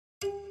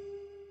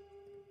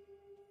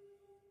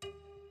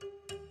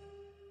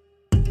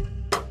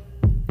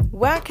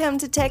Welcome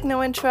to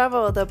Techno and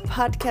Travel, the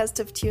podcast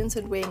of Tunes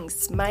and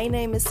Wings. My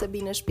name is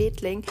Sabine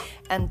Spetling,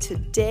 and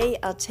today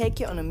I'll take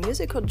you on a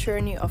musical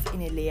journey of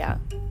Innellea.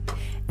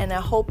 And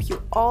I hope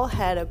you all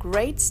had a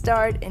great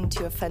start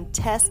into a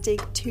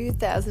fantastic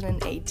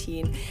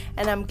 2018.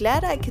 And I'm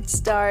glad I could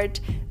start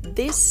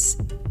this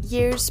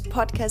year's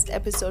podcast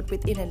episode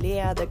with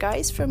Innellea, the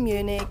guys from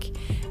Munich.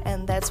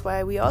 And that's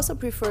why we also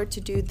prefer to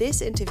do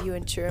this interview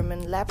in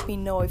German. Let me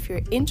know if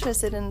you're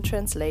interested in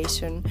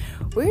translation.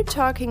 We're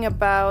talking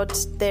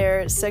about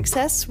their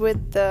success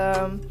with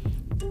the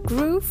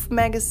Groove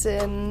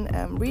magazine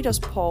Readers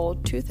Poll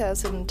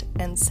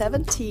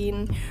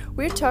 2017.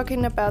 We're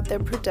talking about their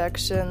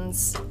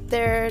productions,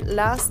 their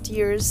last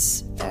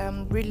year's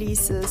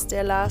releases,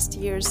 their last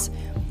year's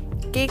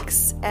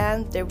gigs,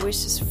 and their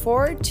wishes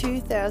for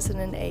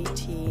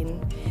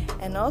 2018.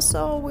 And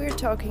also we're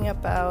talking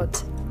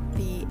about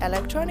the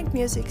electronic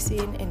music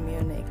scene in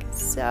Munich.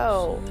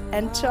 So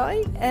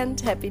enjoy and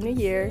Happy New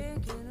Year!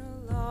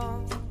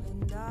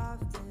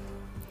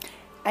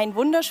 Einen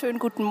wunderschönen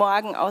guten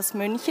Morgen aus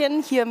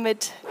München, hier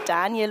mit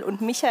Daniel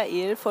und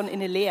Michael von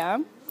Innellea.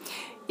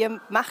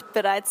 Ihr macht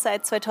bereits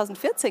seit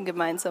 2014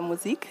 gemeinsam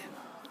Musik.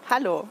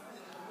 Hallo.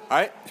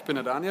 Hi, ich bin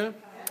der Daniel.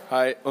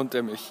 Hi, und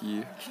der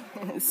Michi.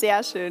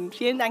 Sehr schön.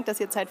 Vielen Dank, dass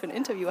ihr Zeit für ein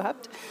Interview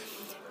habt.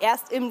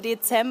 Erst im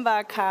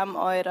Dezember kam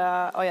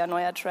euer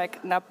neuer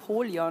Track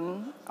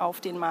Napoleon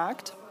auf den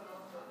Markt,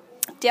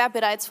 der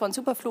bereits von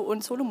Superflu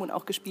und Solomon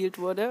auch gespielt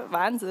wurde.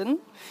 Wahnsinn.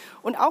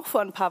 Und auch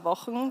vor ein paar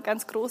Wochen,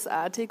 ganz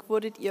großartig,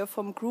 wurdet ihr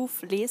vom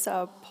Groove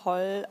Leser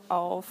Poll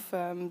auf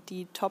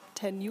die Top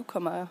 10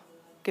 Newcomer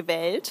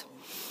gewählt.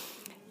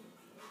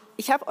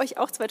 Ich habe euch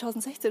auch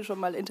 2016 schon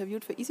mal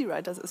interviewt für Easy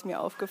Riders, ist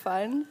mir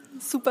aufgefallen.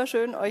 Super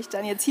schön, euch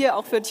dann jetzt hier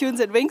auch für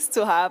Tunes and Wings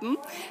zu haben.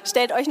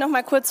 Stellt euch noch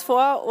mal kurz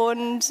vor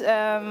und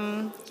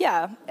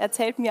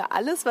erzählt mir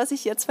alles, was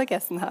ich jetzt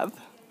vergessen habe.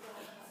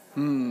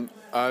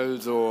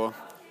 Also,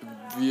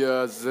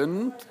 wir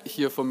sind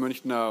hier vom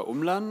Münchner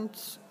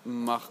Umland,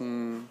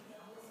 machen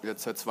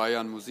jetzt seit 2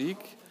 Jahren Musik.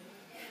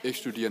 Ich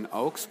studiere in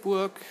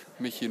Augsburg,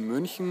 Michi in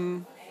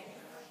München,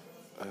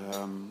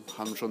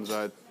 haben schon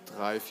seit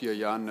 3-4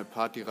 Jahren eine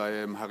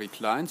Partyreihe im Harry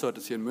Klein. So hat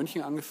es hier in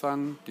München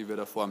angefangen, die wir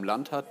davor im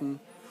Land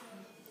hatten.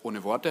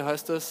 Ohne Worte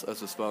heißt es,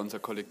 also es war unser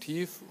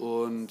Kollektiv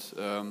und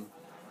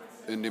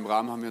in dem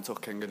Rahmen haben wir uns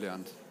auch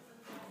kennengelernt.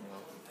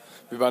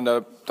 Wir waren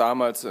da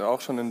damals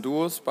auch schon in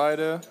Duos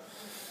beide,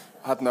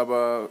 hatten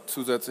aber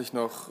zusätzlich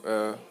noch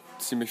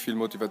ziemlich viel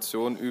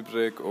Motivation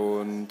übrig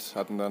und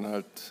hatten dann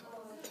halt,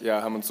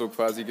 haben uns so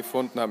quasi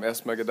gefunden, haben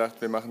erstmal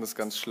gedacht, wir machen das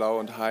ganz schlau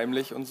und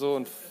heimlich und so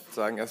und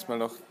sagen erstmal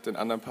noch den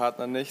anderen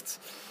Partnern nichts.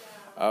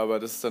 Aber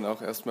das ist dann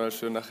auch erstmal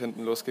schön nach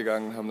hinten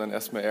losgegangen, haben dann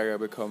erstmal Ärger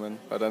bekommen.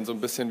 War dann so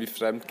ein bisschen wie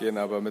Fremdgehen,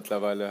 aber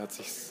mittlerweile hat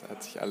sich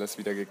alles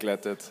wieder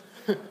geglättet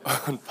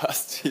und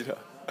passt wieder.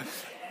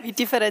 Wie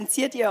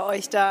differenziert ihr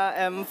euch da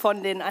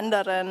von den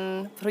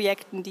anderen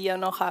Projekten, die ihr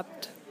noch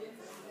habt?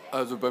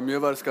 Also bei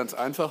mir war das ganz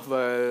einfach,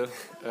 weil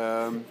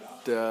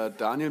der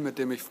Daniel, mit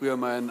dem ich früher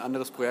mein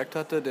anderes Projekt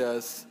hatte, der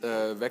ist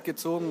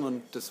weggezogen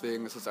und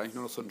deswegen ist es eigentlich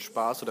nur noch so ein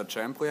Spaß- oder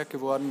Jam-Projekt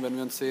geworden, wenn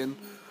wir uns sehen.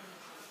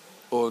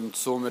 Und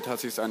somit hat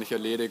sich es eigentlich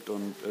erledigt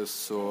und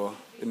ist so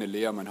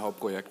Innellea mein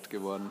Hauptprojekt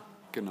geworden.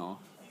 Genau.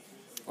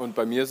 Und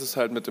bei mir ist es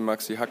halt mit dem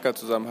Maxi Hacker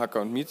zusammen,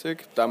 Hacker und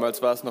Mietig.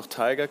 Damals war es noch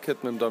Tiger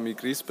Kid mit dem Domi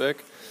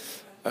Griesbeck.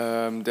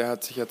 Der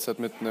hat sich jetzt halt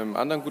mit einem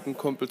anderen guten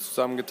Kumpel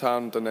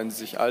zusammengetan und dann nennen sie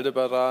sich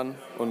Aldebaran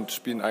und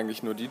spielen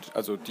eigentlich nur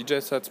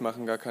DJ-Sets,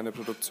 machen gar keine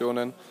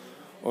Produktionen.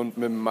 Und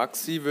mit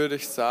Maxi würde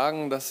ich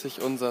sagen, dass sich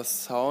unser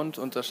Sound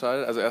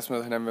unterscheidet. Also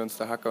erstmal nennen wir uns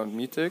der Hacker und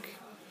Mietig.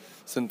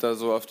 Sind da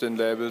so auf den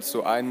Labels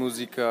so ein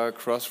Musiker,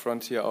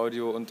 Cross-Frontier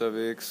Audio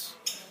unterwegs.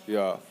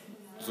 Ja,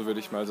 so würde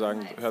ich mal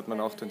sagen, hört man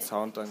auch den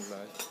Sound dann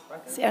gleich.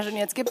 Sehr schön,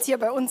 jetzt gibt es hier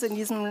bei uns in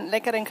diesem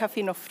leckeren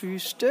Café noch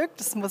Frühstück.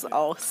 Das muss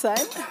auch sein.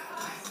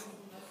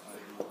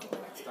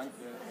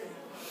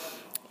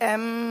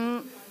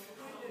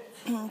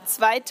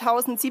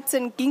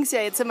 2017 ging es ja,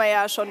 jetzt sind wir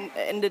ja schon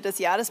Ende des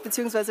Jahres,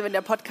 beziehungsweise wenn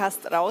der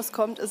Podcast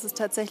rauskommt, ist es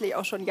tatsächlich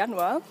auch schon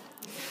Januar.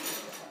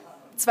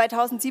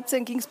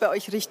 2017 ging es bei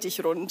euch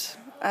richtig rund.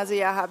 Also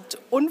ihr habt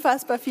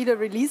unfassbar viele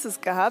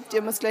Releases gehabt.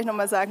 Ihr müsst gleich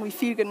nochmal sagen, wie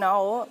viel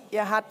genau.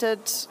 Ihr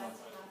hattet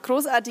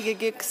großartige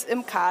Gigs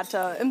im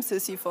Kater, im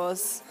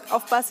Sisyphos,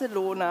 auf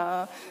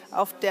Barcelona,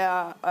 auf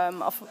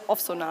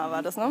Sonar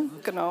war das, ne?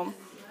 Genau.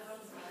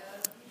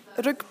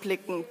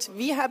 Rückblickend,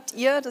 wie habt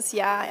ihr das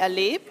Jahr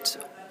erlebt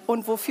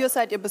und wofür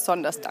seid ihr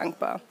besonders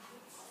dankbar?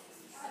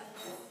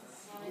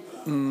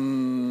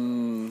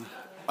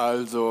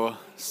 Also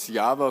das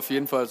Jahr war auf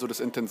jeden Fall so das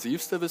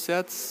intensivste bis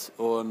jetzt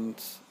und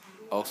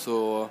auch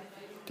so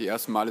die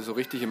ersten Male so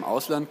richtig im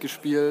Ausland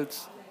gespielt.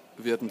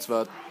 Wir hatten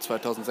zwar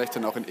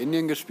 2016 auch in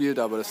Indien gespielt,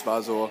 aber das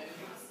war so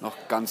noch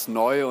ganz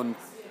neu und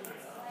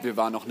wir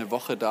waren noch eine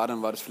Woche da,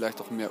 dann war das vielleicht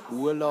auch mehr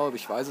Urlaub,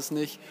 ich weiß es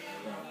nicht.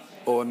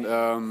 Und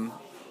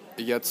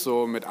jetzt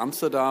so mit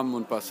Amsterdam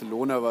und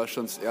Barcelona war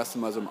schon das erste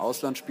Mal so im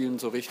Ausland spielen,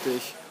 so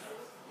richtig.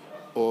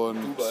 Und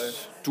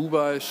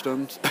Dubai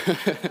stimmt.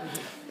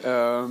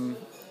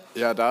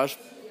 Ja, da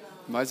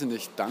weiß ich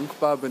nicht,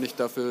 dankbar bin ich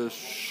dafür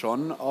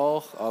schon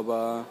auch,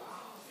 aber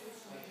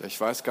ich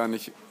weiß gar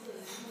nicht,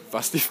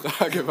 was die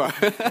Frage war.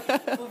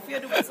 Wofür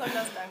du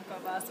besonders dankbar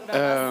warst oder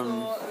was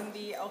so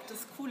irgendwie auch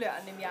das Coole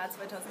an dem Jahr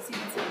 2017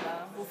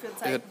 war?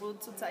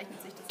 Wozu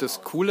zeichnet sich das Das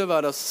aus? Coole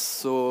war, dass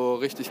es so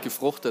richtig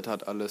gefruchtet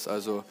hat alles.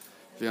 Also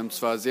wir haben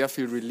zwar sehr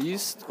viel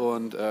released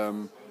und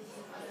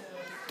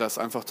dass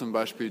einfach zum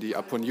Beispiel die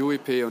Upon You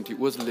EP und die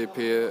Ursel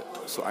EP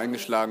so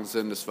eingeschlagen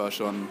sind, das war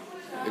schon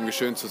irgendwie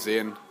schön zu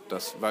sehen,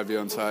 weil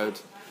wir uns halt,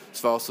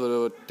 es war auch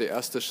so der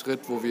erste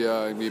Schritt, wo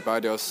wir irgendwie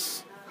beide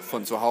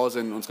von zu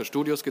Hause in unsere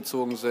Studios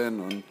gezogen sind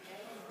und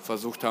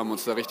versucht haben,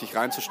 uns da richtig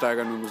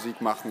reinzusteigern und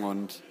Musik machen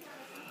und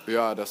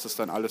ja, dass es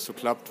dann alles so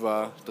klappt,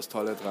 war das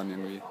Tolle dran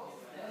irgendwie.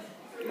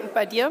 Und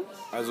bei dir?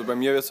 Also bei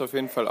mir ist auf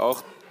jeden Fall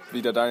auch,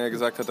 wie der Daniel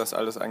gesagt hat, dass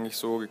alles eigentlich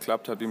so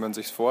geklappt hat, wie man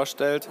sich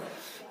vorstellt.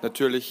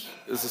 Natürlich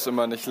ist es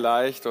immer nicht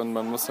leicht und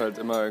man muss halt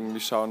immer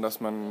irgendwie schauen,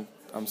 dass man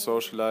am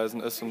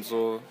Socialisen ist und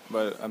so,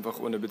 weil einfach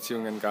ohne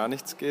Beziehungen gar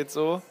nichts geht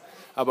so.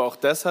 Aber auch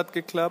das hat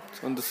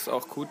geklappt und das ist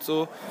auch gut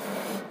so.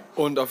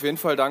 Und auf jeden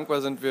Fall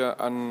dankbar sind wir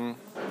an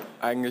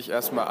eigentlich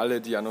erstmal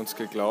alle, die an uns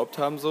geglaubt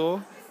haben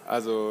so.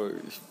 Also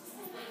ich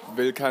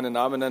will keine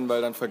Namen nennen,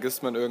 weil dann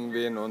vergisst man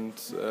irgendwen und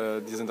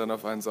die sind dann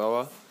auf einen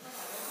sauer.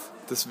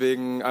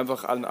 Deswegen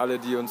einfach an alle,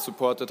 die uns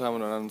supportet haben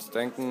und an uns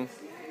denken.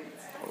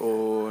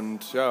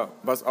 Und ja,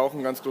 was auch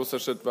ein ganz großer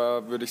Schritt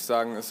war, würde ich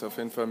sagen, ist auf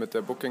jeden Fall mit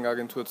der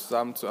Booking-Agentur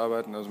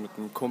zusammenzuarbeiten, also mit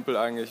einem Kumpel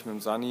eigentlich, mit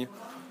dem Sunny,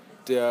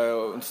 der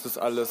uns das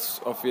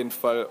alles auf jeden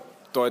Fall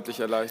deutlich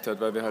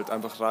erleichtert, weil wir halt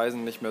einfach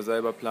Reisen nicht mehr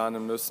selber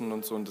planen müssen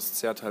und so und das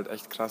zehrt halt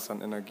echt krass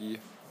an Energie.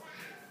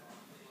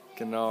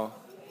 Genau.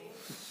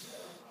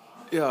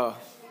 Ja,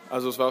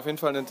 also es war auf jeden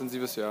Fall ein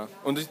intensives Jahr.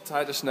 Und die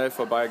Zeit ist schnell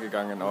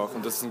vorbeigegangen auch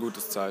und das ist ein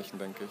gutes Zeichen,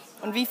 denke ich.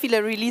 Und wie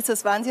viele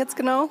Releases waren es jetzt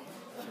genau?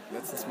 Ich habe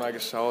letztens mal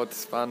geschaut,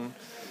 es waren,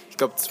 ich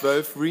glaube,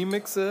 12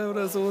 Remixe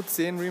oder so,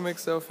 10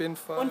 Remixe auf jeden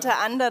Fall. Unter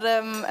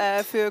anderem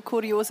für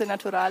Kuriose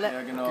Naturale.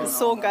 Ja, genau.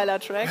 So ein geiler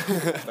Track.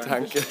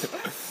 Danke.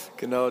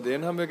 Genau,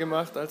 den haben wir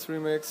gemacht als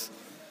Remix.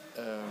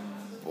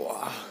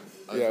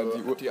 Also ja,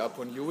 die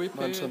Upon You EP,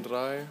 waren schon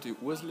 3. die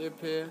Ursel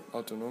EP,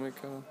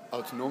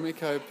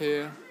 Autonomica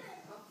EP,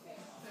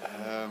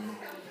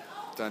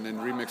 dann einen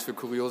Remix für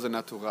Kuriose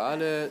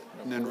Naturale,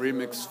 einen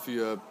Remix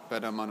für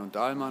Bedermann und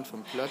Dahlmann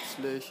von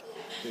Plötzlich,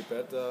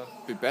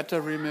 Be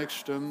Better Remix,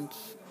 stimmt,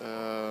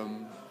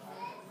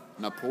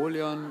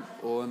 Napoleon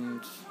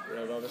und...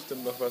 Ja, war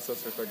bestimmt noch was wir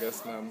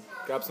vergessen haben.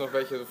 Gab es noch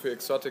welche für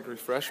Exotic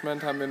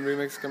Refreshment, haben wir einen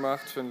Remix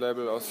gemacht für ein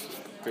Label aus,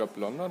 ich glaube,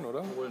 London,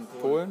 oder?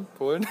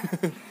 Polen.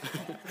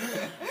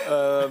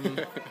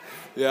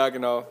 Ja,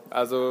 genau.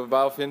 Also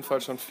war auf jeden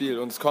Fall schon viel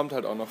und es kommt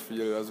halt auch noch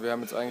viel. Also wir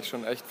haben jetzt eigentlich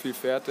schon echt viel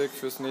fertig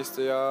fürs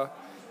nächste Jahr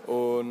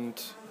und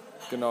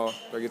genau,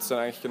 da geht es dann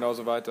eigentlich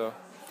genauso weiter.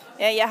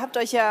 Ja, ihr habt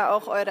euch ja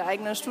auch eure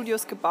eigenen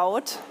Studios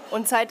gebaut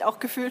und seid auch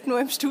gefühlt nur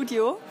im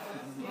Studio.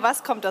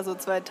 Was kommt da so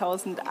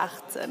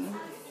 2018?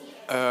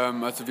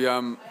 Also wir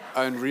haben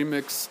einen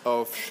Remix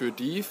auf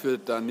Jeudi für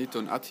Danit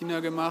und Atina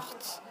gemacht,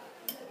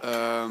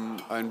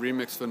 ein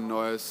Remix für ein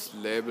neues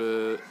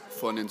Label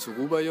von den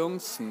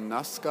Suruba-Jungs,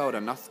 Nazca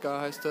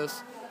heißt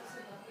das.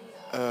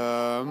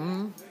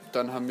 Dann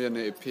haben wir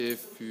eine EP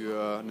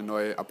für eine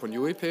neue Upon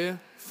You EP,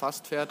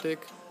 fast fertig.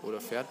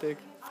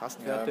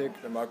 Ja,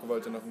 der Marco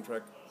wollte noch einen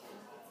Track.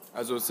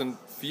 Also es sind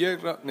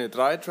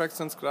 3 Tracks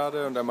sind es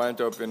gerade und er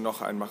meinte, ob wir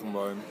noch einen machen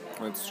wollen.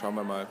 Und jetzt schauen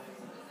wir mal.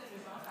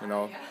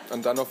 Genau.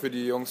 Und dann noch für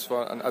die Jungs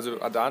von, also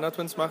Adana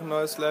Twins machen ein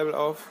neues Label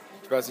auf.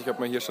 Ich weiß nicht, ob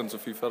man hier schon so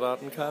viel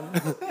verraten kann.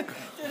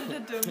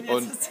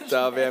 Und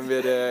da werden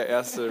wir der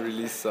erste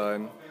Release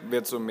sein.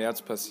 Wird so im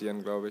März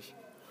passieren, glaube ich.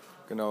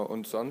 Genau.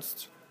 Und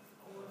sonst,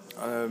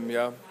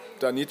 ja,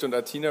 Danit und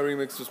Atina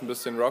Remix ist ein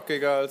bisschen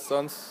rockiger als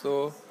sonst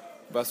so.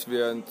 Was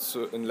wir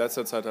in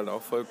letzter Zeit halt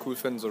auch voll cool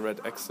finden, so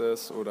Red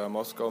Access oder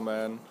Moscow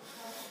Man.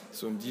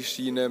 So in die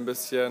Schiene ein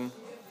bisschen.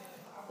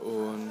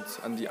 Und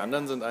an die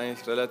anderen sind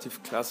eigentlich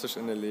relativ klassisch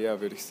Innellea,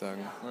 würde ich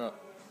sagen. Ja.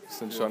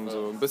 Sind schon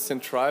so ein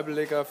bisschen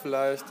tribaliger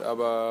vielleicht,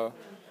 aber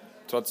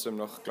trotzdem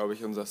noch, glaube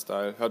ich, unser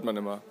Style. Hört man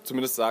immer.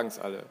 Zumindest sagen es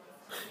alle.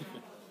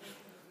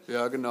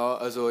 Ja, genau.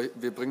 Also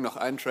wir bringen noch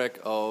einen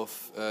Track auf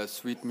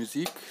Sweet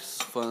Music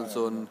von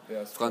so einem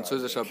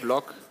französischer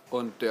Blog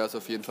und der ist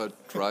auf jeden Fall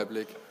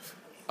tribalig.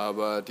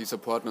 Aber die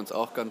supporten uns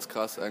auch ganz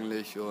krass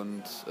eigentlich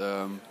und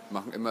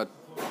machen immer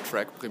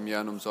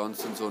Track-Premieren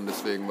umsonst und so und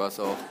deswegen war es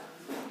auch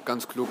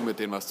ganz klug, mit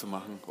denen was zu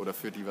machen oder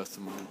für die was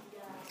zu machen.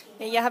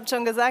 Ja, ihr habt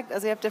schon gesagt,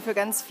 also ihr habt ja für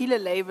ganz viele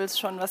Labels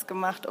schon was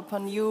gemacht.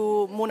 Upon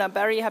You, Mona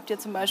Berry habt ihr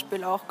zum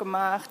Beispiel auch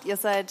gemacht. Ihr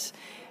seid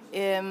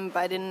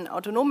bei den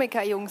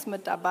Autonomica-Jungs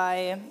mit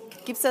dabei.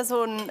 Gibt es da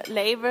so ein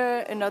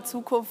Label in der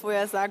Zukunft, wo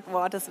ihr sagt,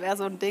 boah, das wäre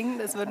so ein Ding,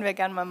 das würden wir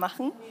gerne mal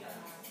machen?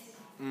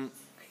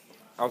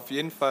 Auf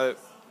jeden Fall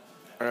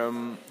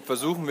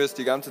versuchen wir es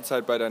die ganze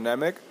Zeit bei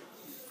Dynamic.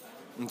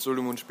 Und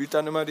Solomon spielt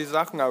dann immer die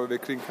Sachen, aber wir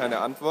kriegen keine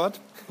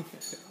Antwort.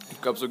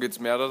 Ich glaube, so geht es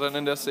mehreren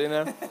in der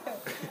Szene.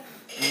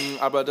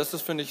 Aber das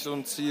ist, finde ich, so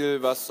ein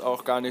Ziel, was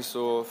auch gar nicht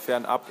so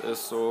fernab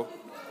ist. So.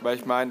 Weil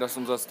ich meine, dass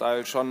unser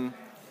Style schon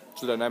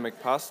zu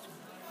Dynamic passt.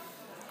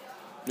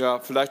 Ja,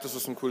 vielleicht ist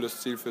es ein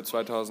cooles Ziel für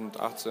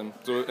 2018.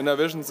 So Inner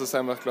Visions ist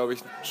einfach, glaube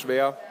ich,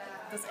 schwer.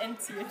 Das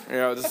Endziel.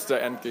 Ja, das ist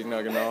der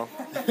Endgegner, genau.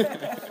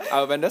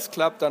 Aber wenn das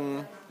klappt,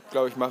 dann,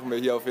 glaube ich, machen wir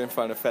hier auf jeden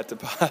Fall eine fette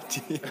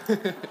Party.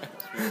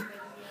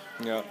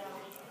 Ja.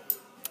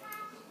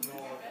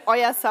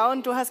 Euer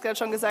Sound, du hast gerade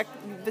schon gesagt,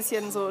 ein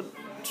bisschen so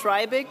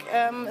tribig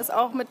ist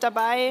auch mit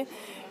dabei.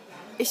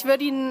 Ich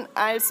würde ihn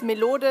als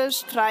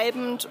melodisch,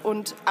 treibend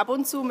und ab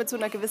und zu mit so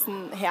einer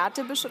gewissen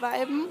Härte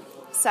beschreiben.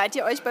 Seid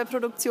ihr euch bei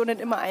Produktionen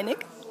immer einig?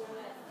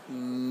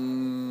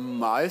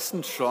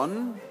 Meistens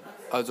schon.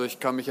 Also ich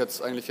kann mich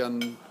jetzt eigentlich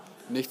an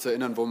nichts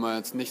erinnern, wo man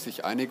jetzt nicht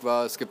sich einig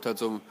war. Es gibt halt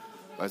so,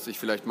 weiß ich,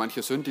 vielleicht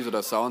manche Synthes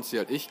oder Sounds, die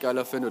halt ich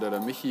geiler finde oder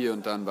der Michi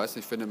und dann, weiß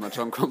nicht, findet man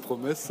schon einen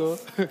Kompromiss so.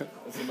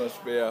 Das ist immer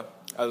schwer.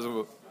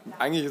 Also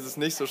eigentlich ist es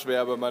nicht so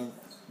schwer, aber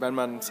wenn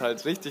man es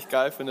halt richtig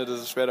geil findet, ist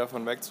es schwer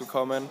davon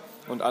wegzukommen.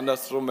 Und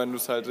andersrum, wenn du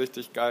es halt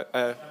richtig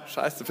geil,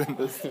 scheiße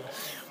findest,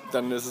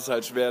 dann ist es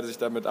halt schwer, sich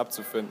damit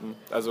abzufinden.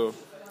 Also,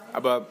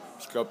 aber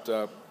ich glaube,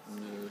 da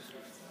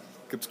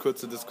gibt es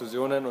kurze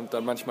Diskussionen und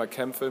dann manchmal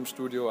Kämpfe im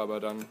Studio, aber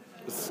dann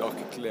ist es auch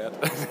geklärt.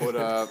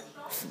 Oder,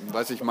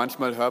 weiß ich,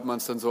 manchmal hört man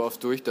es dann so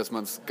oft durch, dass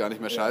man es gar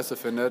nicht mehr scheiße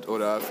findet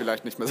oder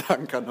vielleicht nicht mehr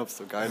sagen kann, ob es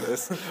so geil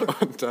ist.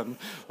 Und dann,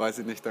 weiß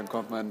ich nicht, dann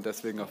kommt man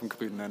deswegen auf den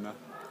grünen Nenner.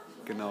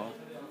 Genau.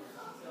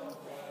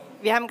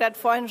 Wir haben gerade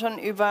vorhin schon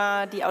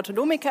über die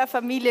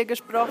Autonomiker-Familie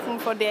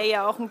gesprochen, von der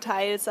ihr auch ein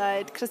Teil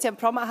seid. Christian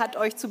Prommer hat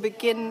euch zu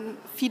Beginn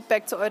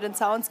Feedback zu euren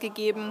Sounds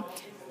gegeben.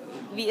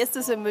 Wie ist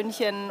es in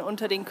München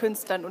unter den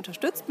Künstlern?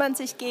 Unterstützt man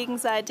sich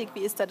gegenseitig?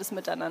 Wie ist da das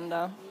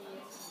Miteinander?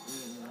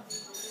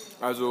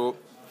 Also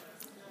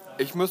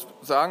ich muss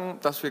sagen,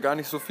 dass wir gar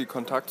nicht so viel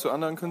Kontakt zu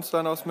anderen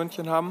Künstlern aus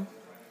München haben.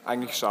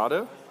 Eigentlich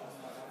schade.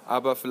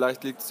 Aber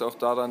vielleicht liegt es auch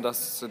daran, dass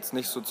es jetzt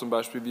nicht so zum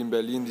Beispiel wie in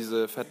Berlin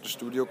diese fetten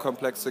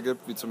Studiokomplexe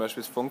gibt, wie zum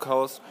Beispiel das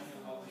Funkhaus,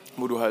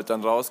 wo du halt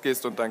dann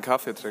rausgehst und deinen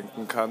Kaffee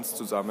trinken kannst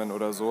zusammen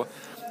oder so.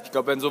 Ich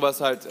glaube, wenn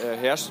sowas halt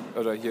herrscht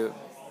oder hier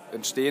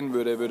entstehen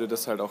würde, würde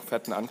das halt auch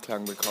fetten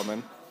Anklang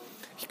bekommen.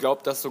 Ich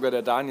glaube, dass sogar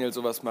der Daniel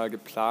sowas mal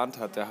geplant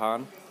hat, der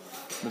Hahn,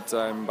 mit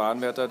seinem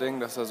Bahnwärter-Ding,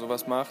 dass er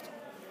sowas macht.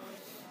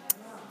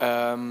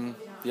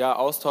 Ja,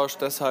 Austausch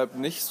deshalb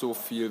nicht so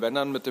viel, wenn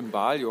dann mit den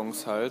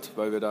Baal-Jungs halt,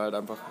 weil wir da halt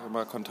einfach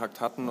immer Kontakt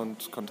hatten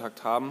und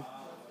Kontakt haben.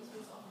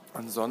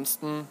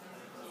 Ansonsten...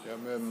 Ja,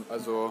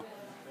 also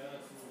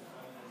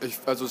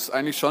es ist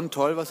eigentlich schon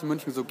toll, was in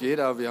München so geht,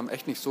 aber wir haben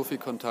echt nicht so viel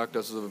Kontakt.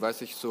 Also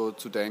weiß ich, so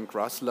zu Dan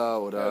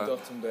Grussler oder ja,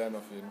 doch, zum Dan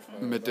auf jeden Fall.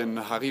 Mit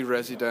den Harry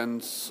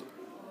Residents,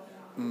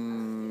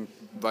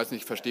 weiß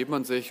nicht, versteht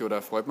man sich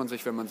oder freut man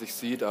sich, wenn man sich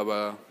sieht,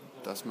 aber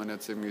dass man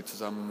jetzt irgendwie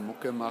zusammen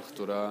Mucke macht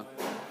oder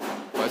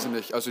weiß ich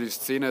nicht. Also die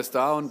Szene ist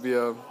da und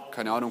wir,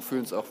 keine Ahnung,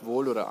 fühlen uns auch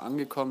wohl oder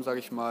angekommen, sage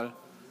ich mal.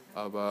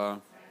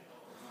 Aber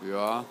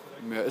ja,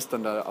 mehr ist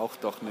dann da auch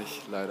doch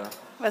nicht, leider.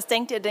 Was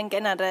denkt ihr denn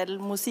generell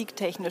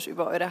musiktechnisch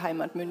über eure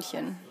Heimat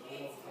München?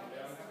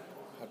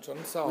 Hat schon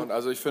einen Sound.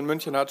 Also ich finde,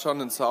 München hat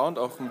schon einen Sound,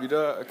 auch einen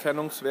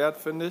Wiedererkennungswert,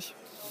 finde ich.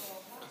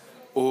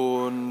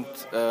 Und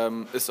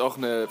ist auch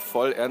eine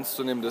voll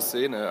ernstzunehmende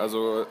Szene.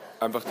 Also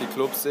einfach die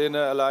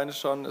Clubszene alleine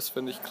schon ist,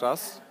 finde ich,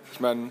 krass. Ich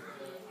meine,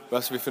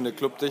 was wir für eine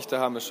Clubdichte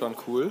haben, ist schon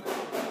cool.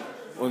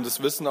 Und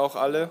das wissen auch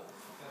alle.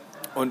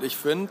 Und ich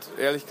finde,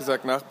 ehrlich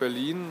gesagt, nach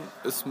Berlin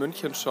ist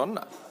München schon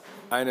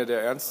eine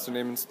der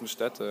ernstzunehmendsten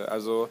Städte.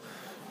 Also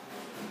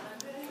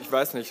ich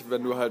weiß nicht,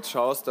 wenn du halt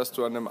schaust, dass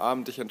du an einem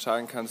Abend dich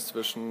entscheiden kannst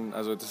zwischen,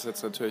 also das ist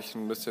jetzt natürlich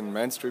ein bisschen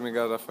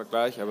mainstreamigerer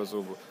Vergleich, aber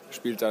so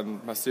spielt dann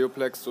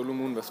Maceoplex,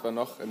 Solomon, was war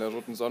noch, in der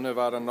Roten Sonne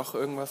war dann noch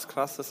irgendwas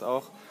Krasses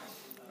auch.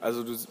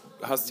 Also du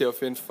hast hier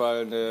auf jeden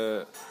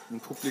Fall ein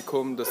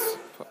Publikum, das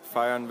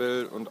feiern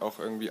will und auch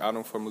irgendwie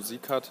Ahnung von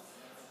Musik hat.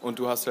 Und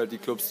du hast halt die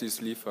Clubs, die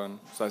es liefern,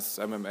 sei es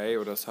das MMA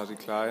oder das Harry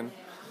Klein.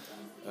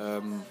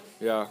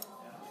 Ja,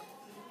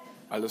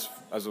 alles,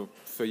 also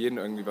für jeden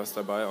irgendwie was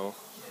dabei auch.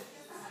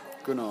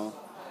 Genau.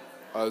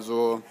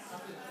 Also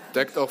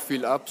deckt auch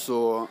viel ab,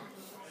 so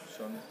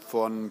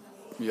von,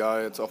 ja,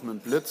 jetzt auch mit dem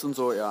Blitz und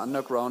so, eher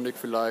undergroundig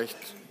vielleicht.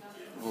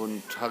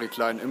 Und Harry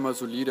Klein immer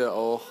solide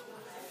auch.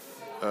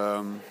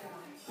 Ja,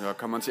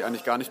 kann man sich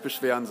eigentlich gar nicht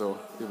beschweren so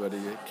über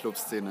die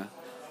Clubszene.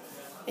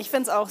 Ich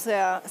finde es auch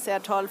sehr,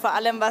 sehr toll. Vor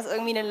allem, was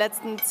irgendwie in den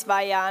letzten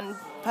 2 Jahren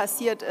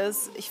passiert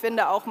ist. Ich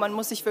finde auch, man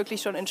muss sich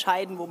wirklich schon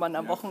entscheiden, wo man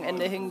am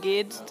Wochenende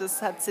hingeht.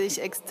 Das hat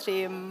sich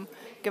extrem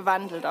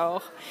gewandelt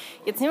auch.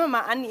 Jetzt nehmen wir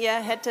mal an, ihr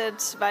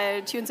hättet,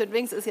 weil Tunes and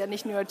Wings ist ja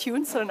nicht nur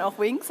Tunes, sondern auch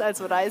Wings,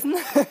 also Reisen.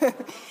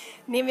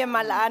 Nehmen wir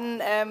mal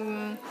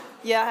an,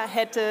 ihr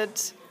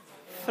hättet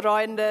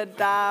Freunde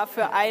da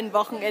für ein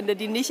Wochenende,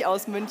 die nicht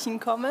aus München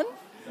kommen.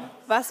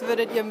 Was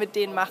würdet ihr mit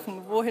denen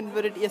machen? Wohin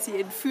würdet ihr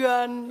sie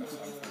entführen?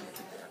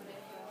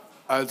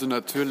 Also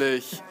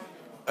natürlich,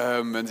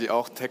 wenn sie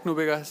auch Techno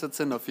begeistert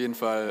sind, auf jeden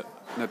Fall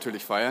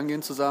natürlich feiern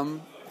gehen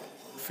zusammen.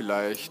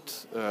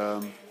 Vielleicht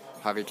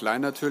Harry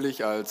Klein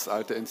natürlich als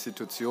alte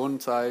Institution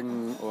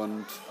zeigen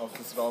und auch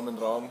das Raum in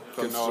Raum,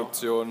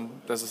 Konstruktion, genau.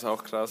 Das ist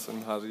auch krass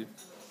in Harry.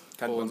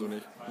 Kennt man so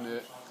nicht. Nee.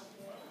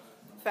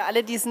 Für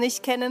alle, die es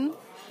nicht kennen.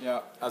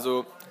 Ja,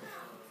 also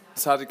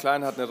Das Hardy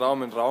Klein hat eine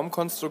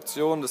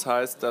Raum-in-Raum-Konstruktion. Das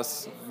heißt,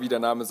 dass, wie der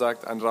Name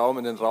sagt, ein Raum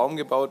in den Raum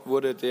gebaut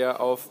wurde, der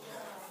auf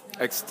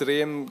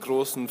extrem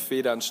großen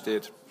Federn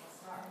steht.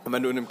 Und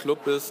wenn du in einem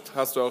Club bist,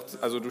 hast du auch,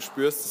 also du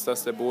spürst es,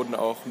 dass der Boden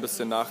auch ein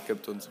bisschen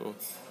nachgibt und so.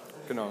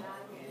 Genau.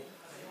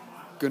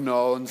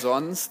 Genau, und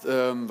sonst,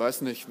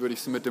 weiß nicht, würde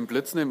ich sie mit dem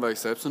Blitz nehmen, weil ich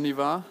selbst noch nie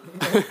war.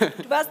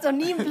 Du warst noch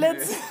nie im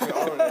Blitz? Nee,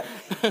 auch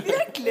nicht.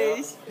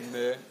 Wirklich?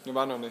 Nee, wir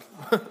waren noch nicht.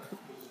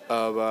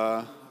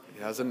 Aber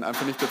ja, sind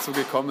einfach nicht dazu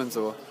gekommen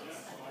so.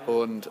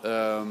 Und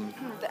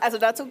also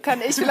dazu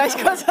kann ich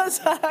vielleicht kurz was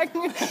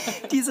sagen.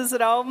 Dieses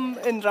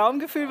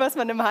Raum-in-Raum-Gefühl, was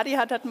man im Hardy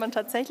hat, hat man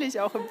tatsächlich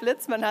auch im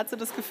Blitz. Man hat so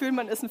das Gefühl,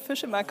 man ist ein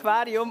Fisch im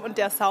Aquarium und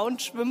der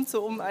Sound schwimmt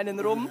so um einen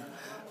rum,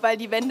 weil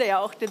die Wände ja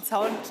auch den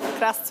Sound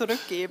krass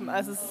zurückgeben.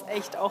 Also es ist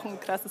echt auch ein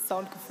krasses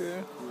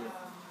Soundgefühl.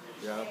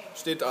 Ja,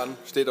 steht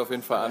auf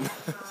jeden Fall an.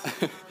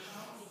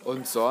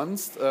 Und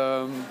sonst,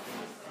 ja,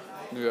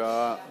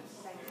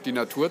 die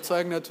Natur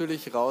zeigen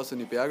natürlich, raus in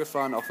die Berge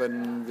fahren, auch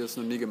wenn wir es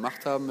noch nie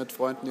gemacht haben mit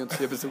Freunden, die uns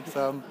hier besucht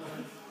haben.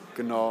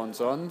 Genau, und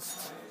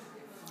sonst?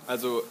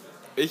 Also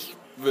ich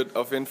würde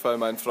auf jeden Fall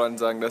meinen Freunden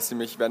sagen, dass sie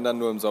mich, wenn dann,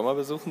 nur im Sommer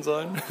besuchen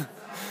sollen.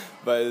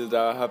 Weil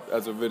da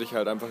würde ich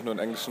halt einfach nur in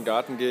den englischen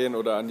Garten gehen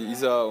oder an die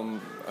Isar,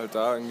 um halt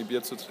da irgendwie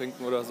Bier zu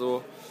trinken oder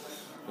so.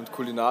 Und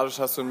kulinarisch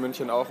hast du in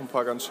München auch ein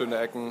paar ganz schöne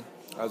Ecken.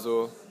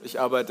 Also ich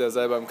arbeite ja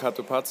selber im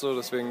Catopazzo,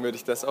 deswegen würde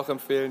ich das auch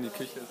empfehlen. Die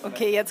Küche ist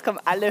okay, jetzt kommen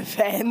alle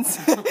Fans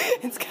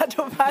ins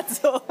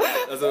Catopazzo.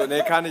 Also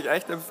nee, kann ich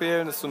echt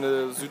empfehlen. Das ist so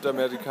eine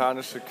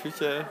südamerikanische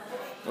Küche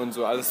und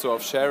so alles so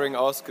auf Sharing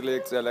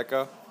ausgelegt, sehr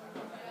lecker.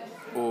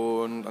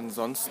 Und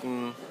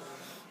ansonsten,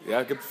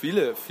 ja, gibt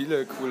viele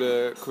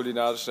coole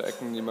kulinarische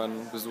Ecken, die man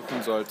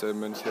besuchen sollte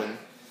in München.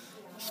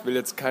 Ich will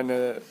jetzt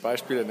keine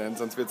Beispiele nennen,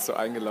 sonst wird es so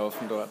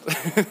eingelaufen dort.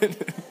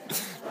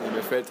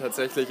 Mir fällt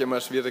tatsächlich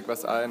immer schwierig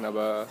was ein,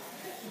 aber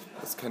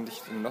was könnte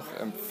ich denn noch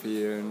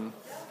empfehlen?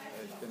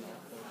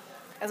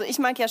 Also ich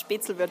mag ja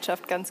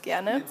Spätzlewirtschaft ganz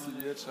gerne.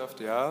 Spätzlewirtschaft,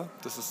 ja,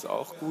 das ist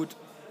auch gut.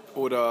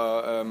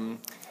 Oder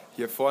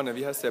hier vorne,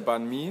 wie heißt der,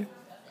 Banh Mi?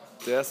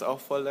 Der ist auch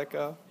voll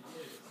lecker.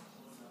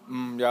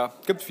 Ja,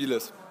 gibt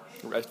vieles.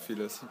 Gibt echt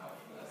vieles.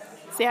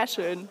 Sehr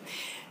schön.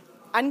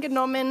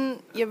 Angenommen,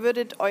 ihr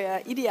würdet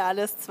euer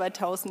ideales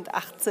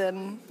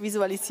 2018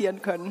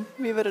 visualisieren können.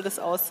 Wie würde das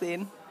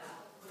aussehen?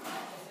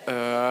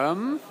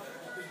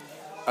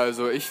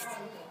 Also ich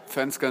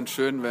fände es ganz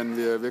schön, wenn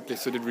wir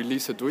wirklich so den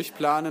Release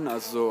durchplanen,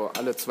 also so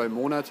alle 2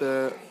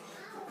 Monate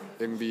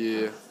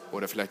irgendwie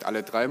oder vielleicht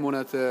alle 3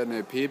 Monate eine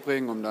EP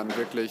bringen, um dann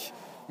wirklich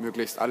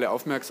möglichst alle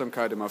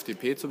Aufmerksamkeit immer auf die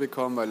EP zu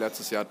bekommen, weil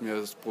letztes Jahr hatten wir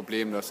das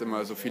Problem, dass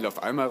immer so viel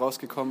auf einmal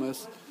rausgekommen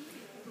ist.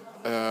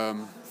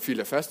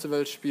 Viele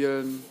Festivals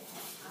spielen,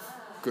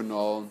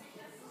 genau.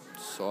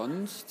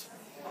 Sonst?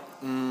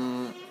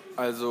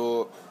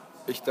 Also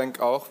ich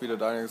denke auch, wie der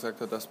Daniel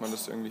gesagt hat, dass man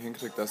das irgendwie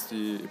hinkriegt, dass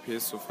die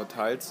EPs so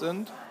verteilt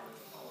sind.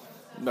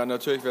 Dann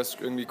natürlich wäre es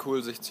irgendwie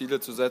cool, sich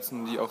Ziele zu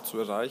setzen, die auch zu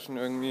erreichen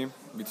irgendwie,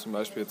 wie zum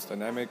Beispiel jetzt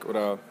Dynamic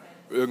oder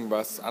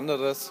irgendwas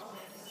anderes.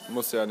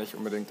 Muss ja nicht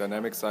unbedingt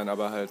Dynamic sein,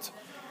 aber halt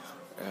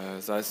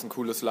sei es ein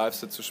cooles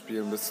Live-Set zu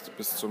spielen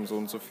bis zum so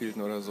und so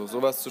vielten oder so,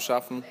 sowas zu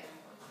schaffen.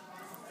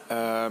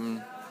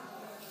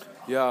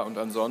 Ja, und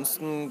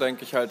ansonsten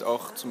denke ich halt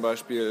auch zum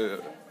Beispiel,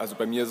 also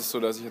bei mir ist es so,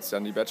 dass ich jetzt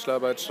dann die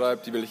Bachelorarbeit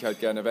schreibe, die will ich halt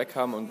gerne weg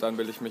haben und dann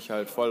will ich mich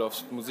halt voll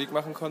aufs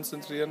Musikmachen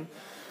konzentrieren.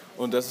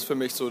 Und das ist für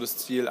mich so das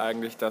Ziel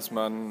eigentlich, dass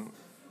man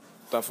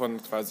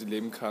davon quasi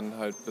leben kann,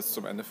 halt bis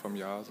zum Ende vom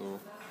Jahr. So.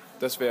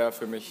 Das wäre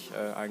für mich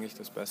eigentlich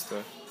das Beste.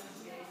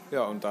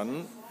 Ja, und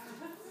dann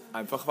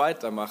einfach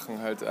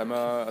weitermachen. Halt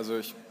einmal, also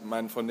ich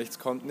meine, von nichts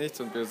kommt nichts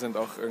und wir sind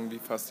auch irgendwie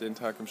fast jeden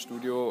Tag im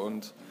Studio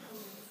und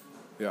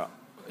ja,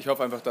 ich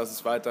hoffe einfach, dass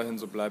es weiterhin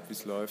so bleibt, wie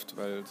es läuft,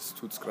 weil das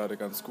tut es gerade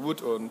ganz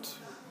gut und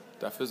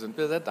dafür sind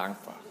wir sehr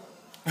dankbar.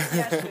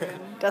 Sehr schön,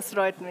 das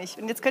freut mich.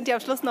 Und jetzt könnt ihr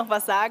am Schluss noch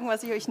was sagen,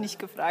 was ich euch nicht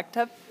gefragt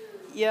habe,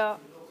 ihr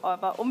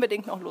aber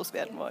unbedingt noch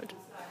loswerden wollt.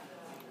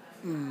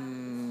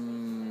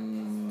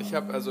 Ich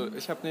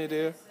habe eine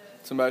Idee,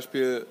 zum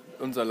Beispiel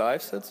unser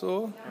Live-Set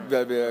so,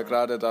 weil wir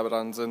gerade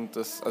daran sind,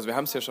 also wir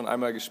haben es ja schon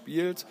einmal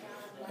gespielt,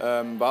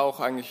 war auch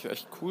eigentlich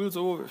echt cool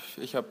so.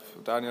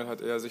 Daniel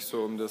hat eher sich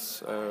so um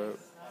das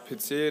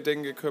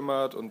PC-Ding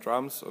gekümmert und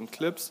Drums und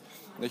Clips.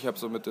 Ich habe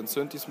so mit den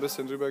Synthes ein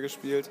bisschen drüber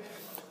gespielt.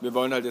 Wir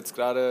wollen halt jetzt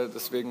gerade,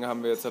 deswegen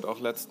haben wir jetzt halt auch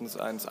letztens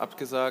eins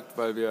abgesagt,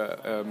 weil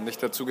wir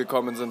nicht dazu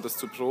gekommen sind, das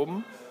zu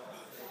proben.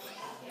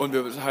 Und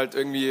wir halt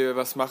irgendwie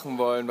was machen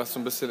wollen, was so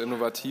ein bisschen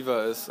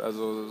innovativer ist.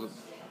 Also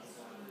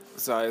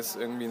sei es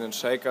irgendwie einen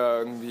Shaker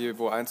irgendwie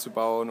wo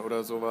einzubauen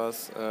oder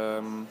sowas.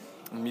 Ein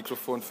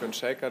Mikrofon für einen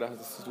Shaker, da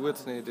hattest du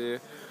jetzt eine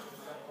Idee.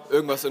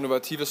 Irgendwas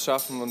Innovatives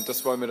schaffen und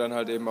das wollen wir dann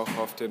halt eben auch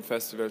auf den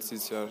Festivals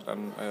dieses Jahr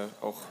dann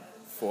auch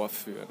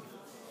vorführen.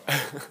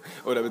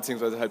 Oder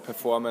beziehungsweise halt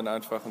performen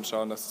einfach und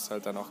schauen, dass es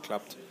halt dann auch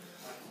klappt.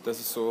 Das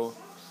ist so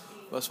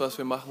was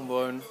wir machen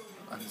wollen.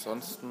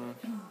 Ansonsten...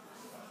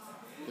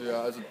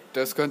 Ja, also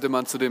das könnte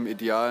man zu dem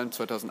Idealen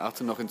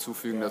 2018 noch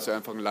hinzufügen, dass wir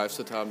einfach ein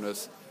Live-Set haben,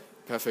 das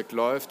perfekt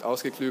läuft,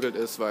 ausgeklügelt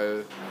ist,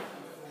 weil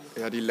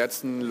ja, die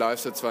letzten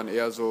Live-Sets waren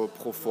eher so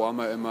pro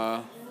forma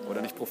immer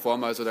oder nicht pro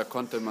forma, also da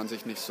konnte man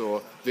sich nicht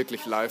so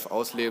wirklich live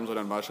ausleben,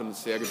 sondern war schon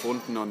sehr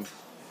gebunden und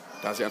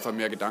da sich einfach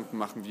mehr Gedanken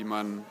machen, wie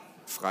man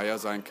freier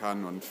sein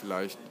kann und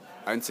vielleicht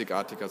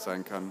einzigartiger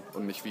sein kann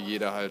und nicht wie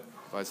jeder halt,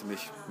 weiß ich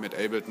nicht, mit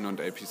Ableton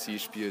und APC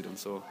spielt und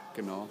so,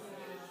 genau.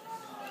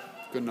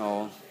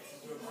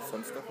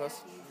 Sonst noch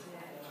was?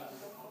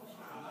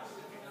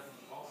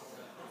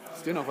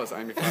 Ist dir noch was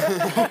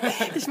eingefallen?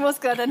 Ich muss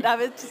gerade an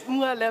David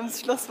Mualems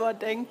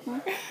Schlusswort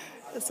denken.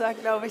 Es war,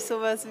 glaube ich,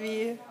 sowas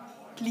wie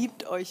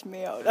liebt euch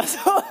mehr oder so.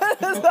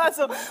 Das war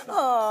so,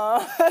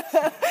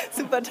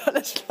 super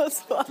tolles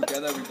Schlusswort.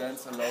 Together we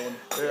dance alone.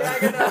 Ja,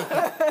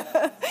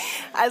 genau.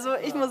 Also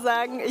ich muss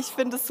sagen, ich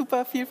finde es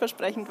super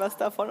vielversprechend, was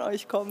da von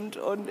euch kommt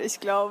und ich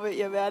glaube,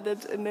 ihr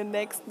werdet in den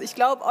nächsten, ich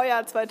glaube,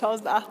 euer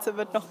 2018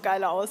 wird noch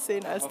geiler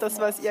aussehen als das,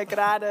 was ihr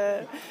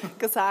gerade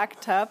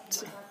gesagt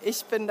habt.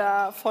 Ich bin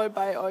da voll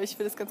bei euch, ich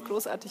finde es ganz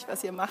großartig,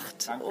 was ihr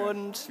macht. Danke.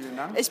 Und vielen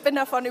Dank. Ich bin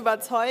davon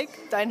überzeugt,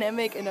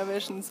 Dynamic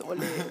Innovations,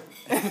 ole.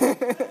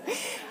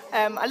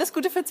 Alles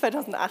Gute für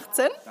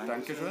 2018.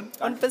 Dankeschön.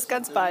 Und bis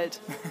ganz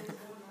bald.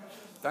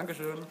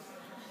 Dankeschön.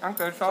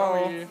 Danke, ciao.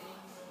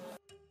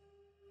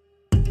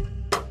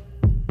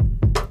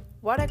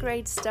 What a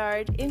great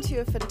start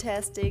into a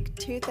fantastic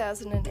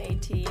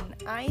 2018.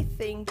 I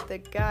think the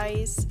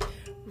guys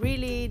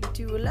really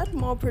do a lot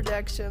more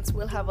productions,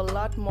 will have a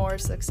lot more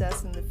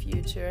success in the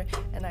future,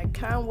 and I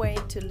can't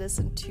wait to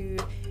listen to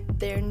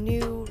their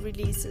new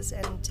releases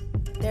and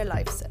their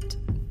live set.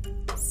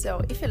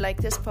 So if you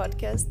like this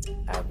podcast,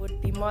 I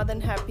would be more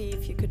than happy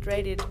if you could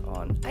rate it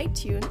on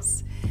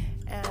iTunes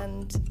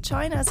and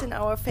join us in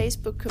our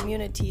Facebook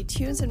community,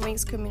 Tunes and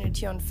Wings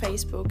community on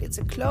Facebook. It's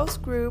a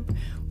closed group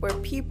where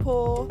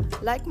people,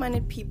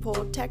 like-minded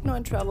people, techno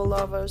and travel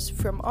lovers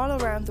from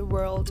all around the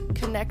world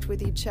connect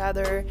with each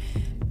other,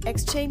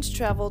 exchange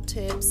travel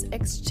tips,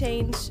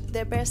 exchange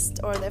their best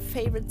or their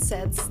favorite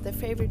sets, their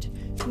favorite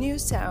new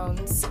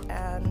sounds,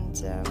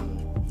 and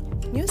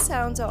new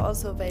sounds are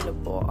also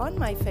available on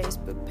my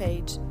Facebook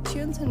page,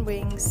 Tunes and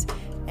Wings.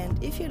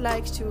 And if you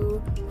like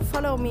to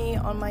follow me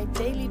on my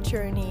daily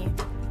journey,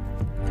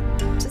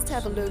 just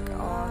have a look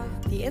on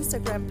the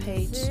Instagram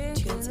page,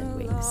 Tunes and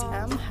Wings.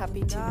 I'm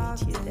happy to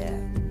meet you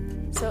there.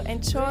 So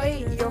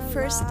enjoy your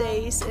first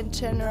days in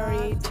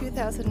January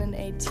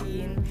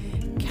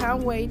 2018.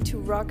 Can't wait to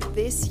rock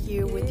this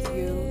year with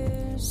you.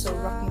 So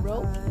rock and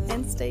roll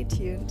and stay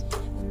tuned.